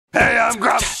Hey, I'm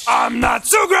Grumps. I'm not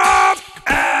so Grump,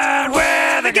 and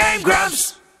we're the Game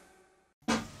Grumps.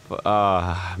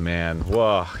 Man,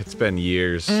 whoa, it's been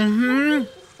years.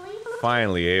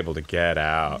 Finally able to get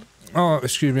out. Oh,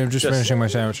 excuse me, I'm just finishing my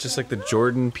sandwich. Just like the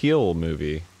Jordan Peele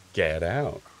movie, Get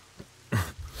Out.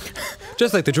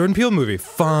 Just like the Jordan Peele movie,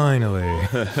 finally.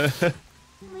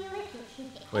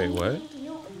 Wait, what?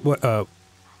 What, I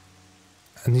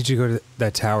need you to go to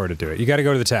that tower to do it. You gotta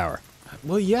go to the tower.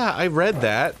 Well, yeah, I read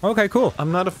that. Okay, cool.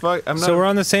 I'm not. So we're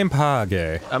on the same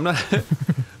page. I'm not. I'm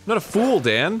not a fool,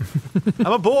 Dan.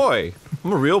 I'm a boy.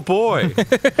 I'm a real boy.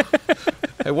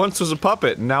 I once was a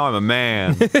puppet, and now I'm a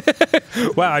man.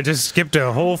 Wow, I just skipped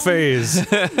a whole phase.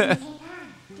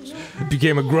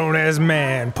 Became a grown-ass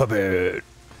man puppet.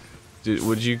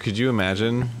 Dude, could you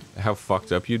imagine how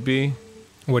fucked up you'd be?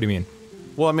 What do you mean?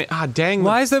 Well, I mean, dang.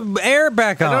 Why is the air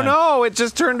back on? I don't know, it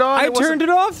just turned on. I turned it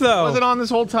off, though. It wasn't on this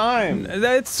whole time.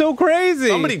 That's so crazy.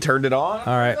 Somebody turned it on.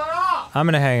 Alright, I'm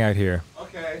gonna hang out here.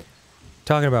 Okay.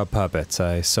 Talking about puppets,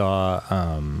 I saw,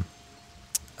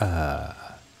 the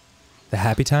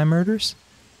Happy Time Murders.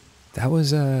 That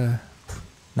was, not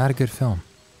a good film.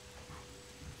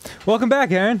 Welcome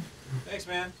back, Aaron. Thanks,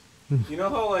 man. You know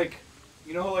how like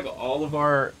all of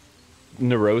our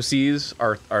neuroses,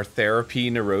 our therapy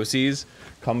neuroses,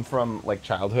 come from like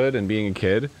childhood and being a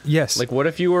kid? Yes. Like, what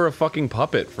if you were a fucking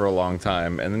puppet for a long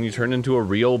time and then you turned into a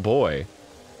real boy?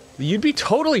 You'd be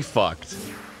totally fucked.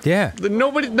 Yeah.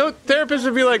 No therapist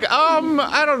would be like,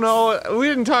 I don't know, we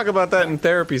didn't talk about that in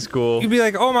therapy school. You'd be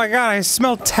like, oh my god, I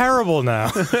smell terrible now.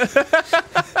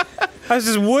 I was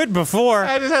just wood before.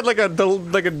 I just had like a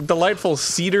delightful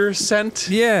cedar scent.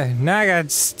 Yeah, now I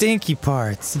got stinky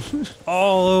parts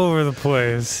all over the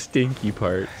place. Stinky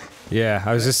part. Yeah,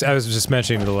 I was just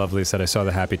mentioning to the lovelies that I saw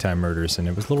the Happy Time Murders and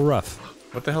it was a little rough.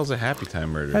 What the hell's a Happy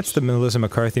Time Murders? That's the Melissa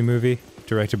McCarthy movie,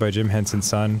 directed by Jim Henson's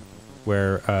son,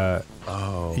 where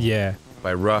oh. Yeah.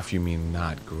 By rough you mean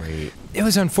not great. It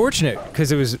was unfortunate because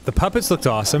the puppets looked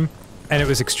awesome and it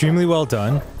was extremely well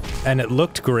done and it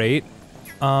looked great.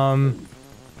 And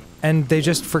they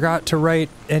just forgot to write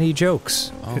any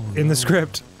jokes in the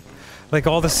script. Like,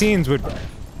 all the scenes would...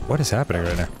 What is happening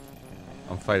right now?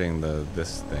 I'm fighting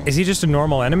this thing. Is he just a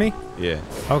normal enemy? Yeah.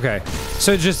 Okay.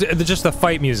 So just the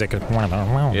fight music. Yeah.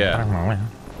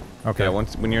 Okay. Yeah,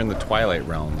 when you're in the Twilight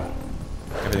realm,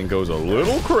 everything goes a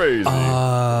little crazy.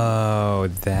 Oh,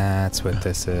 that's what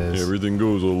this is. Everything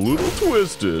goes a little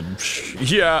twisted.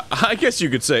 Yeah, I guess you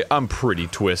could say I'm pretty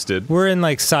twisted. We're in,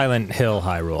 like, Silent Hill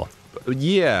Hyrule.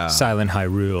 Yeah. Silent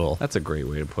Hyrule. That's a great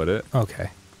way to put it.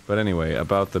 Okay. But anyway,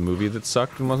 about the movie that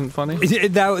sucked and wasn't funny?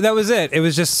 That was it. It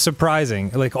was just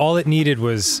surprising. Like, all it needed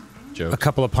was Jokes. a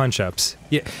couple of punch-ups.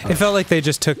 Yeah, it felt like they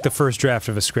just took the first draft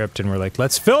of a script and were like,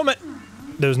 let's film it!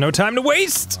 There's no time to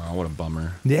waste! Oh, what a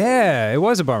bummer. Yeah, it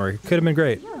was a bummer. Could have been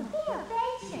great.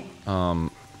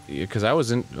 Because I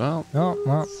was in, well... Oh,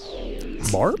 well.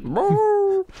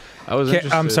 Barp? I was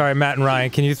interested. I'm sorry, Matt and Ryan,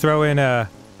 can you throw in a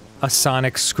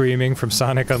Sonic screaming from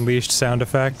Sonic Unleashed sound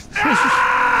effect?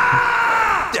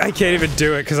 I can't even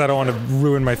do it because I don't want to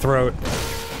ruin my throat.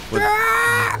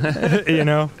 You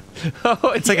know?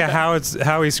 Oh, it's like a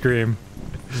Howie scream.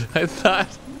 I thought...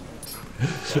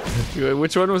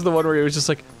 Which one was the one where he was just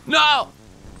like, no!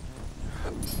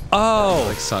 Oh!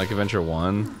 Like Sonic Adventure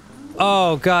 1?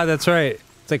 Oh, God, that's right.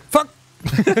 It's like, fuck!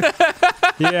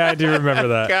 Yeah, I do remember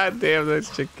that. God damn, that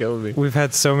shit killed me. We've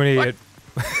had so many...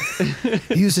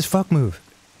 He used his fuck move.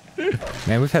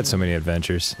 Man, we've had so many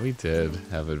adventures. We did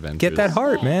have adventures. Get that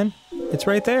heart, man. It's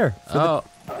right there. For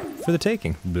the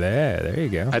taking. Blah, there you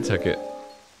go. I took it.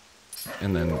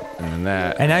 And then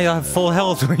that. And now you'll have full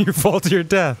health when you fall to your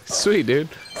death. Sweet, dude.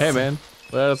 Hey, man.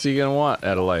 What else are you gonna want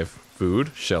out of life? Food?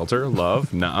 Shelter?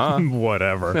 Love? Nuh-uh.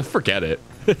 Whatever. Forget it.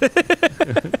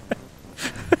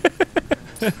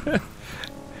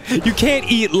 You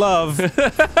can't eat love.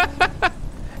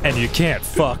 And you can't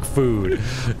fuck food.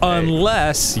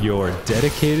 Unless you're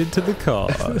dedicated to the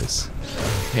cause.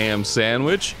 Ham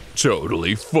sandwich?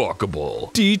 Totally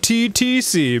fuckable.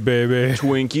 DTTC, baby.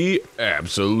 Twinkie?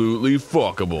 Absolutely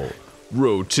fuckable.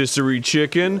 Rotisserie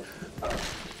chicken?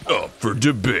 Up for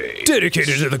debate.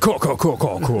 Dedicated to the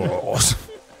cause.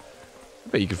 I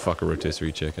bet you could fuck a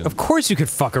rotisserie chicken. Of course you could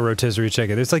fuck a rotisserie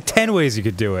chicken. There's like 10 ways you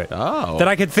could do it. Oh. That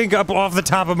I could think up off the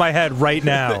top of my head right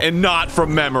now. And not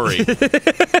from memory.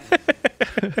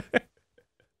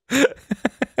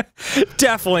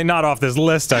 Definitely not off this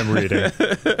list I'm reading.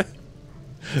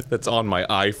 That's on my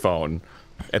iPhone.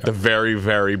 At the very,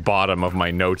 very bottom of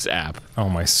my notes app. Oh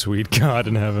my sweet God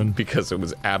in heaven. Because it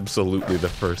was absolutely the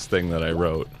first thing that I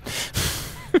wrote.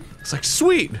 It's like,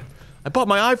 sweet! I bought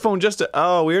my iPhone just to.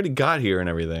 Oh, we already got here and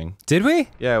everything. Did we?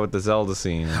 Yeah, with the Zelda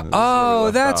scene. Oh,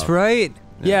 that's right.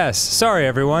 Yeah. Yes. Sorry,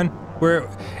 everyone.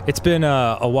 It's been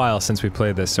a while since we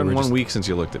played this, so it's been we're 1 week since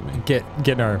you looked at me.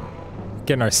 getting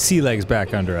our sea legs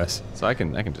back under us. So I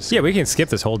can just. Yeah, we can skip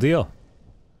this whole deal.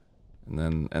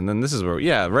 And then this is where.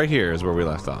 Yeah, right here is where we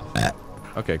left off.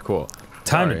 Okay, cool.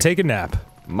 Time to take a nap.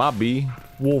 Mobby.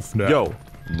 Wolf nap. Yo,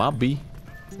 Mobby.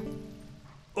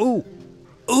 Ooh.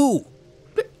 Ooh.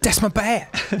 That's my bad.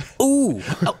 Ooh.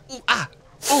 Oh, ooh, ah.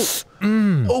 Oh.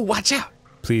 Oh, watch out.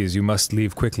 Please, you must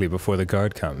leave quickly before the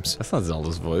guard comes. That's not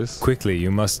Zelda's voice. Quickly,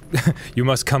 you must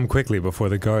come quickly before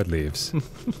the guard leaves.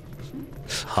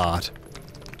 Hot.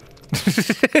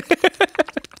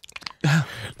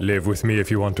 Live with me if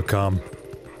you want to come.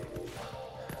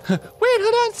 Wait,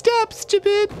 hold on, stop,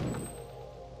 stupid.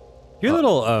 You're a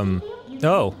little,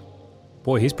 oh.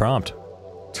 Boy, he's prompt.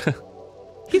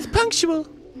 He's punctual.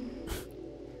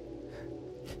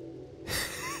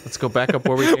 Let's go back up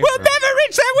where we came We'll from. never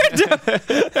reach that window!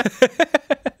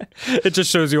 It just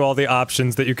shows you all the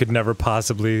options that you could never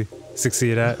possibly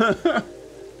succeed at.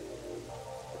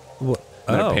 What?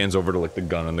 And it pans over to like the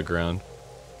gun on the ground.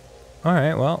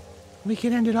 Alright, well. We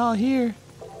can end it all here.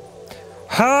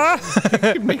 Huh? We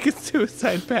can make a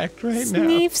suicide pact right now.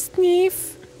 Sneef,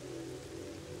 sneef.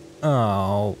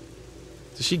 Oh.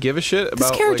 Does she give a shit about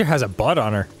This character like, has a butt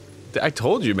on her. I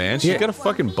told you, man. She's got a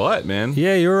fucking butt, man.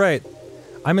 Yeah, you're right.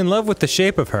 I'm in love with the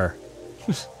shape of her.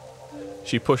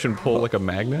 She push and pull like a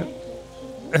magnet?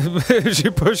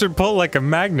 She push and pull like a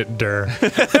magnet, der.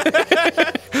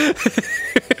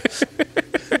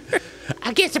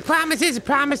 I guess a promise is a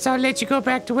promise. I'll let you go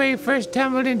back to where you first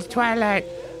tumbled into Twilight.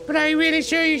 But are you really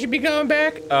sure you should be going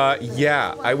back?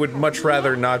 Yeah. I would much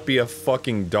rather not be a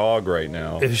fucking dog right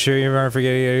now. You sure you aren't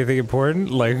forgetting anything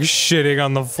important? Like shitting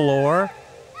on the floor?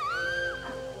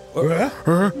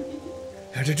 How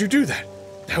did you do that?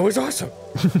 That was awesome.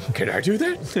 Can I do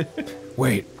that?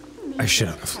 Wait, I shit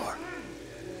on the floor.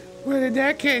 Well, in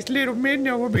that case, little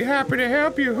Midno will be happy to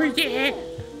help you. Yeah.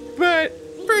 But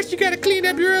first you gotta clean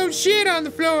up your own shit on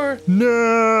the floor.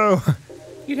 No!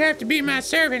 You'd have to be my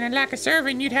servant, and like a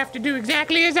servant, you'd have to do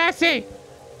exactly as I say.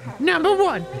 Number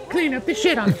 1, clean up the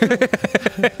shit on the floor.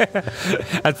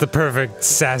 That's the perfect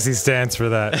sassy stance for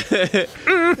that.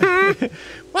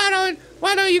 Why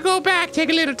don't you go back, take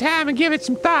a little time, and give it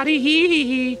some thought? Hee hee hee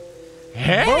hee.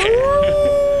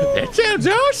 That sounds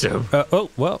awesome. Oh,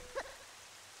 well.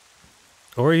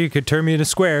 Or you could turn me into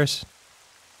squares.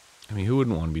 I mean, who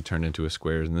wouldn't want to be turned into a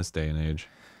squares in this day and age?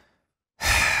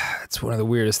 It's one of the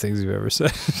weirdest things you've ever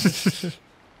said.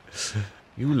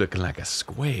 You looking like a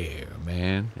square,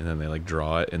 man. And then they like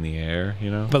draw it in the air, you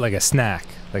know? But like a snack,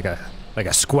 like a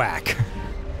squack.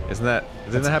 Didn't that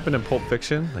happen in Pulp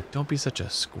Fiction? Like, don't be such a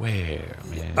square,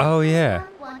 man. Oh yeah.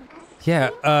 Yeah,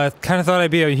 kinda thought I'd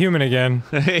be a human again.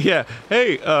 Yeah,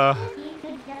 hey, Though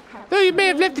you may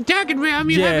have left the Darkened Realm,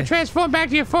 you Yeah. haven't transformed back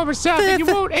to your former self, and you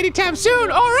won't anytime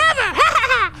soon or ever! Ha ha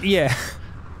ha! Yeah.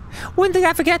 One thing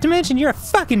I forgot to mention, you're a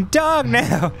fucking dog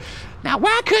now. Now,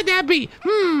 why could that be?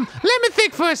 Let me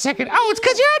think for a second. Oh, it's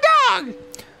 'cause you're a dog!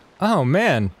 Oh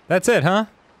man, that's it, huh?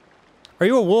 Are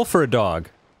you a wolf or a dog?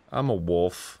 I'm a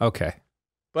wolf. Okay.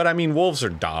 But I mean, wolves are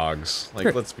dogs. Like,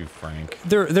 Sure. let's be frank.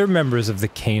 They're members of the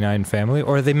canine family,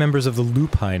 or are they members of the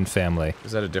lupine family?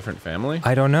 Is that a different family?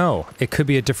 I don't know. It could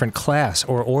be a different class,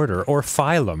 or order, or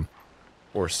phylum.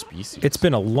 Or species? It's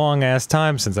been a long-ass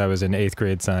time since I was in 8th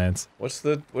grade science. What's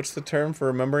the term for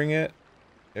remembering it?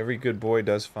 Every good boy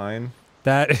does fine.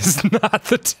 That is not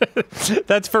the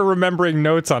that's for remembering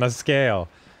notes on a scale.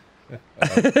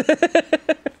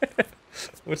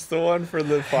 What's the one for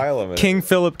the phylum? King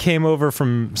Philip came over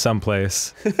from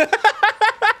someplace.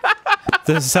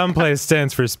 The someplace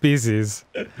stands for species.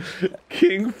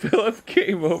 King Philip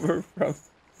came over from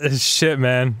Shit,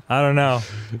 man. I don't know.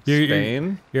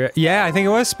 Spain? Yeah, I think it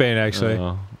was Spain, actually.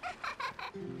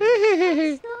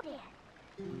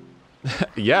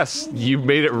 Yes, you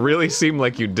made it really seem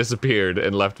like you disappeared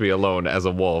and left me alone as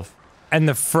a wolf. And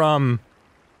the from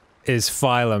is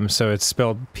phylum, so it's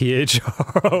spelled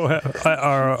P-H-R-O-M.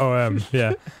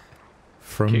 Yeah.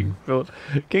 From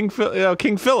King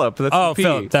Philip. That's oh, the P.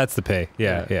 Philip. That's the P.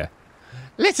 Yeah.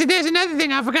 Listen, there's another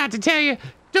thing I forgot to tell you.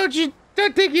 Don't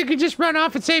think you can just run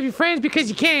off and save your friends, because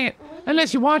you can't.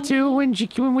 Unless you want to, when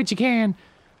which you can.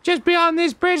 Just beyond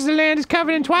this bridge, the land is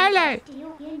covered in twilight.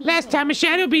 Last time a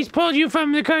shadow beast pulled you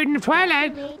from the curtain of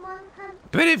twilight.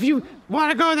 But if you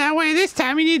want to go that way this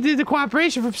time, you need the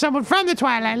cooperation from someone from the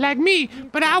twilight, like me.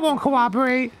 But I won't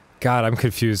cooperate. God, I'm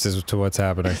confused as to what's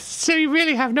happening. So you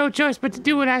really have no choice but to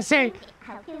do what I say.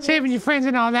 Saving your friends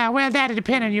and all that, well, that'll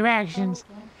depend on your actions.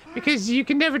 because you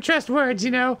can never trust words,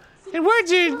 you know. And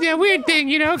words are a weird thing,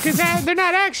 you know, because they're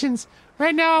not actions.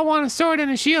 Right now, I want a sword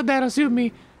and a shield that'll suit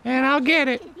me, and I'll get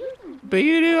it. But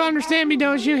you do understand me,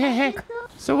 don't you?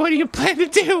 So what do you plan to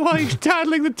do while you're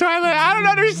toddling the Twilight? I don't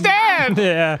understand!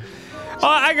 Yeah. Oh,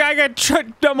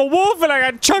 I'm a wolf and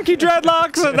I got chunky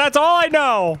dreadlocks and that's all I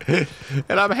know.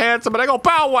 And I'm handsome and I go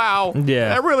bow wow.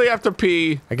 Yeah. I really have to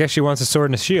pee. I guess she wants a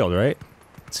sword and a shield, right?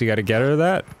 So you gotta get her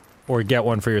that? Or get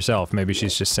one for yourself. Maybe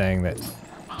she's just saying that.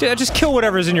 Yeah, just kill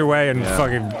whatever's in your way and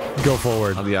fucking go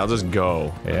forward. Yeah, I'll just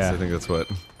go. Yeah. I think that's what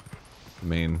the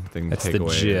main thing to That's take the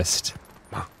away. gist.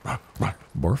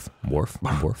 Morph, morph,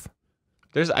 morph.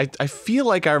 I feel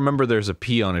like I remember there's a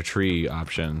pee on a tree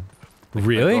option. Like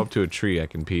Really? If I go up to a tree, I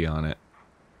can pee on it.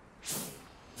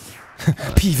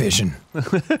 Pee vision.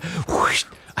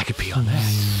 I could pee on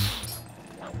that.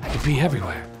 I could pee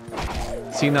everywhere.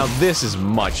 See, now this is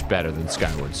much better than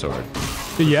Skyward Sword.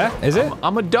 Yeah, is it?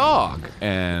 I'm a dog,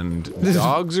 and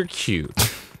dogs are cute.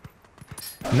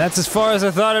 And that's as far as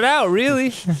I thought it out,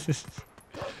 really.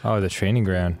 Oh, the training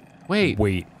ground.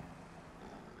 Wait.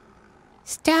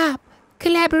 Stop,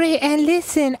 collaborate, and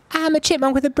listen. I'm a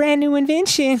chipmunk with a brand new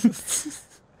invention.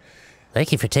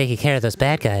 Thank you for taking care of those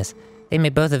bad guys. They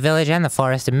made both the village and the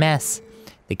forest a mess.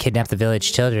 They kidnapped the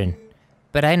village children.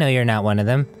 But I know you're not one of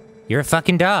them. You're a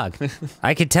fucking dog.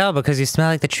 I could tell because you smell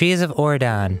like the trees of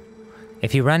Ordon.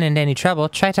 If you run into any trouble,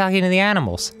 try talking to the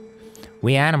animals.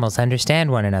 We animals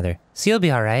understand one another, so you'll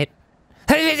be alright.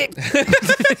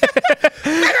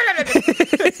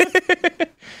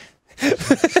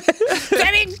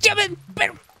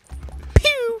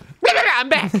 I'm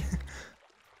back.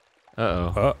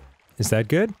 Uh-oh. Oh, is that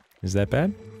good? Is that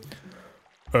bad?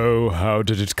 Oh, how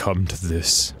did it come to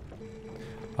this?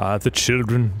 The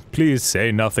children, please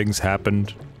say nothing's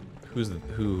happened.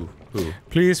 Who?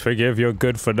 Please forgive your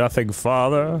good-for-nothing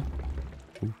father.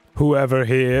 Whoever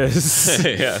he is.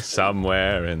 Yeah,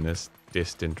 somewhere in this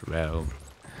distant realm.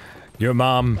 Your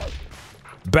mom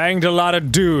banged a lot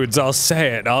of dudes, I'll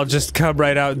say it. I'll just come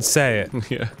right out and say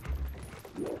it. Yeah.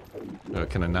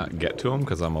 Can I not get to him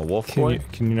because I'm a wolf boy?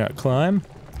 Can you not climb?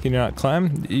 Can you not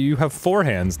climb? You have 4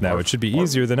 hands now, it should be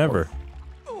easier than ever.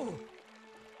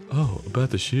 Oh,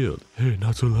 about the shield. Hey,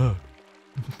 not so loud.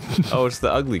 Oh, it's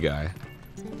the ugly guy.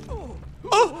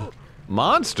 Oh!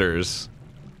 Monsters?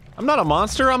 I'm not a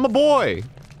monster, I'm a boy.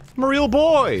 I'm a real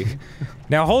boy.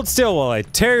 Now hold still while I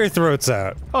tear your throats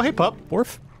out. Oh, hey, pup.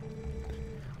 Orf?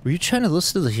 Were you trying to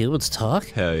listen to the humans talk?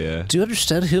 Hell yeah. Do you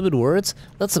understand human words?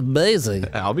 That's amazing.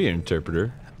 I'll be an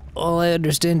interpreter. All I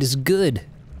understand is good,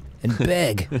 and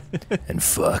beg, and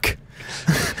fuck.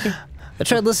 I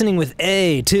tried listening with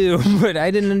A, too, but I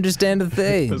didn't understand a I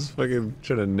thing. was fucking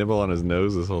trying to nibble on his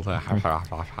nose this whole time.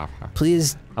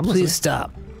 Please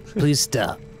stop. Please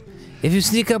stop. If you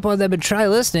sneak up on them and try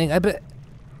listening, I bet...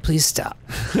 Please stop.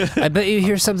 I bet you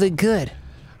hear something good.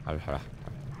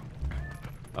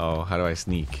 Oh, how do I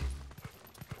sneak?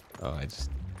 Oh, I just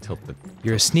tilt the...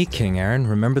 You're a sneak king, Aaron.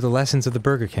 Remember the lessons of the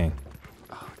Burger King.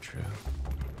 Oh, true.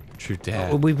 True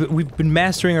dad. We've been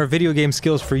mastering our video game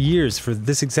skills for years for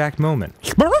this exact moment.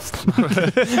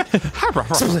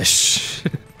 Splish!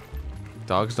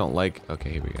 Dogs don't like...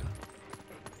 Okay, here we go.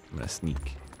 I'm gonna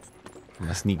sneak. I'm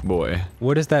a sneak boy.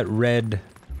 What is that red...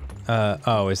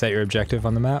 oh, is that your objective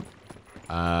on the map?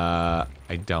 I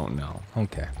don't know.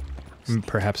 Okay.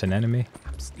 Perhaps an enemy?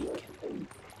 I'm sneaking.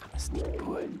 I'm a sneak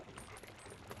boy.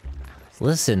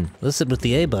 Listen with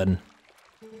the A button.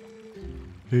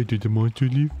 Hey, did the monster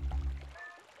leave?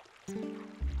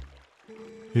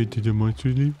 Hey, did the monster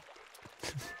leave?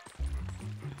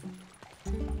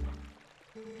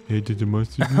 Hey, did the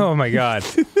monster leave? Oh my god.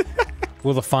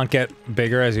 Will the font get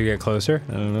bigger as you get closer?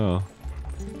 I don't know.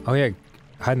 Oh yeah,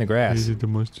 hide in the Hey, grass. did the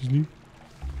monster leave?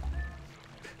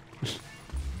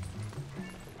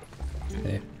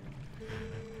 Hey.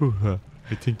 Ooh,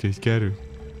 I think they scattered.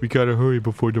 We gotta hurry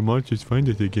before the monsters find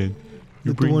us again.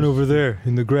 You The one over there,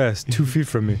 in the grass, 2 feet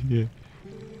from me. Yeah.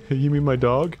 Hey, you mean my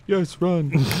dog? Yes,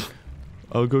 run.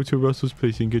 I'll go to Russell's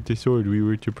place and get the sword we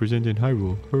were to present in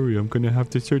Hyrule. Hurry, I'm gonna have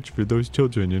to search for those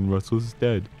children and Russell's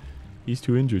dead. He's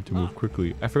too injured to move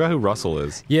quickly. I forgot who Russell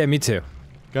is. Yeah, me too.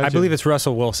 Gotcha. I believe it's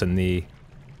Russell Wilson, the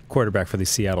quarterback for the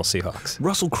Seattle Seahawks.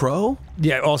 Russell Crowe?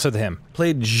 Yeah, also him.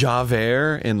 Played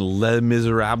Javert in Les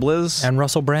Miserables. And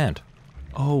Russell Brand.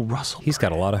 Oh, Russell. He's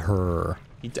got a lot of her.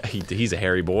 He's a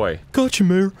hairy boy. Gotcha,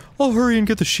 Mayor. I'll hurry and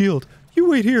get the shield. You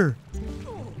wait here.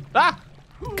 Ah!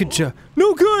 Good job.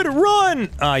 No good, run!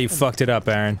 Ah, you fucked it up,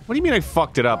 Aaron. What do you mean I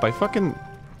fucked it up? I fucking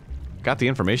got the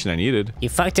information I needed. You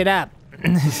fucked it up.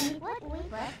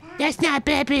 That's not a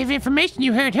bad bit of information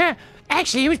you heard, huh?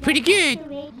 Actually, it was pretty good.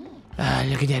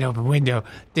 Look at that open window.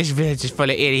 This village is full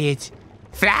of idiots.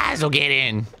 Flies will get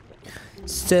in.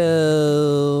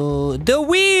 So the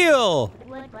wheel.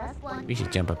 We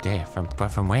should jump up there.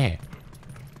 From where?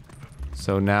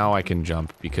 So now I can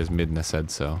jump because Midna said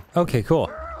so. Okay,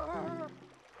 cool.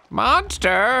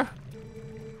 Monster!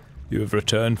 You have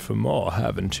returned for more,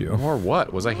 haven't you? Or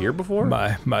what? Was I here before?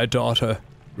 My daughter.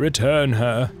 Return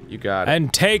her. You got it.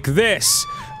 And take this,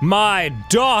 my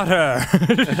daughter!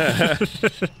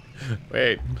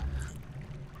 Wait.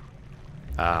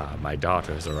 Ah, my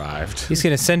daughter's arrived. He's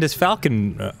gonna send his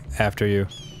falcon after you.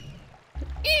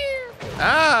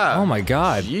 Ah! Oh my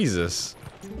god. Jesus.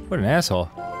 What an asshole.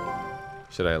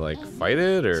 Should I, like, fight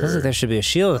it, or...? Sounds like there should be a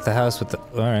shield at the house with the...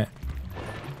 Alright.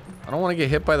 I don't want to get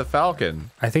hit by the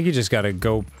falcon. I think you just gotta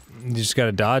go... You just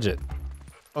gotta dodge it.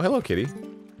 Oh, hello, kitty.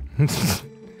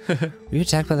 You're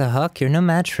attacked by the hawk, you're no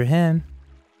match for him.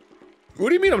 What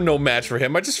do you mean I'm no match for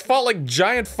him? I just fought like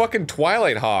giant fucking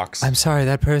Twilight hawks. I'm sorry,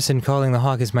 that person calling the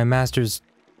hawk is my master's...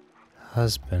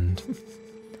 husband.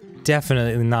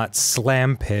 Definitely not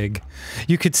Slam Pig.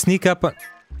 You could sneak up on...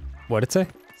 What'd it say?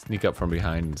 Sneak up from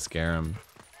behind and scare him.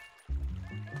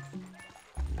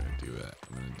 I'm gonna do it.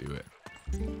 I'm gonna do it.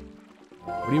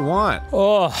 What do you want?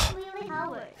 Oh!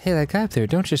 Hey, that guy up there,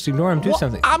 don't just ignore him, do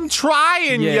something. I'm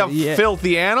trying, you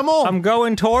filthy animal! I'm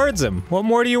going towards him. What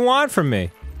more do you want from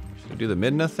me? Should I do the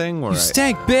Midna thing? Or You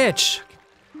stank bitch!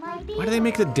 Why do they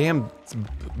make the damn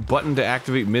button to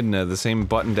activate Midna the same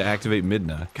button to activate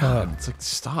Midna? God, it's like,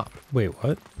 stop. Wait,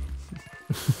 what?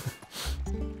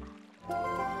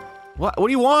 What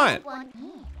do you want?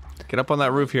 Get up on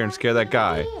that roof here and scare that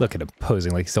guy. Look at him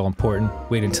posing like he's all important.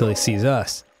 Wait until he sees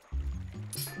us.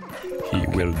 He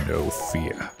will know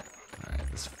fear.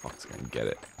 Alright, this fuck's gonna get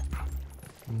it.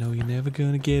 No, you're never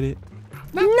gonna get it.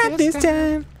 Not this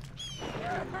time.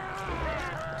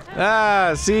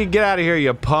 Ah, see, get out of here,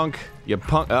 you punk. You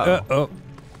punk. Oh.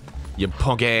 You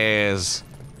punk ass.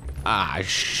 Ah,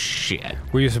 shit.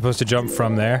 Were you supposed to jump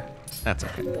from there? That's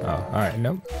okay. Oh, alright.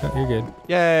 Nope. No, you're good.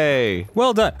 Yay.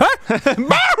 Well done.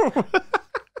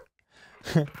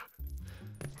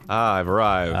 Ah, I've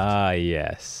arrived. Ah,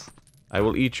 yes. I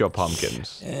will eat your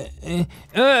pumpkins.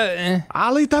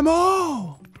 I'll eat them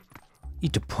all!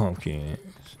 Eat the pumpkins.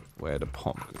 Where the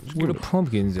pumpkins? Where the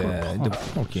pumpkins at? The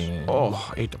pumpkins.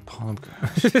 Oh, I ate the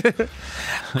pumpkins.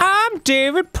 I'm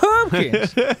David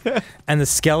Pumpkins! And the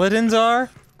skeletons are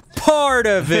part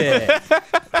of it!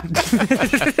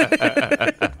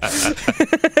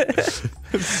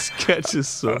 Sketch is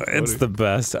so funny. It's the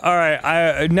best.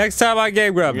 Alright, next time on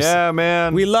GameGrumps. Yeah,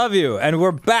 man. We love you, and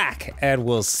we're back, and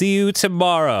we'll see you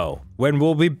tomorrow, when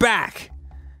we'll be back.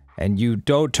 And you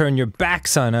don't turn your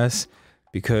backs on us,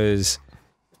 because,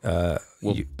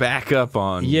 we'll back up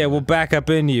on yeah, we'll back up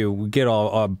into you. We get all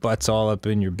our butts all up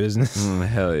in your business.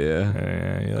 hell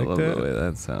yeah. You I like love that? the way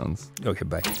that sounds. Okay,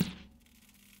 bye.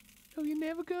 No, you're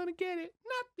never gonna get it.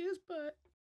 Not this butt.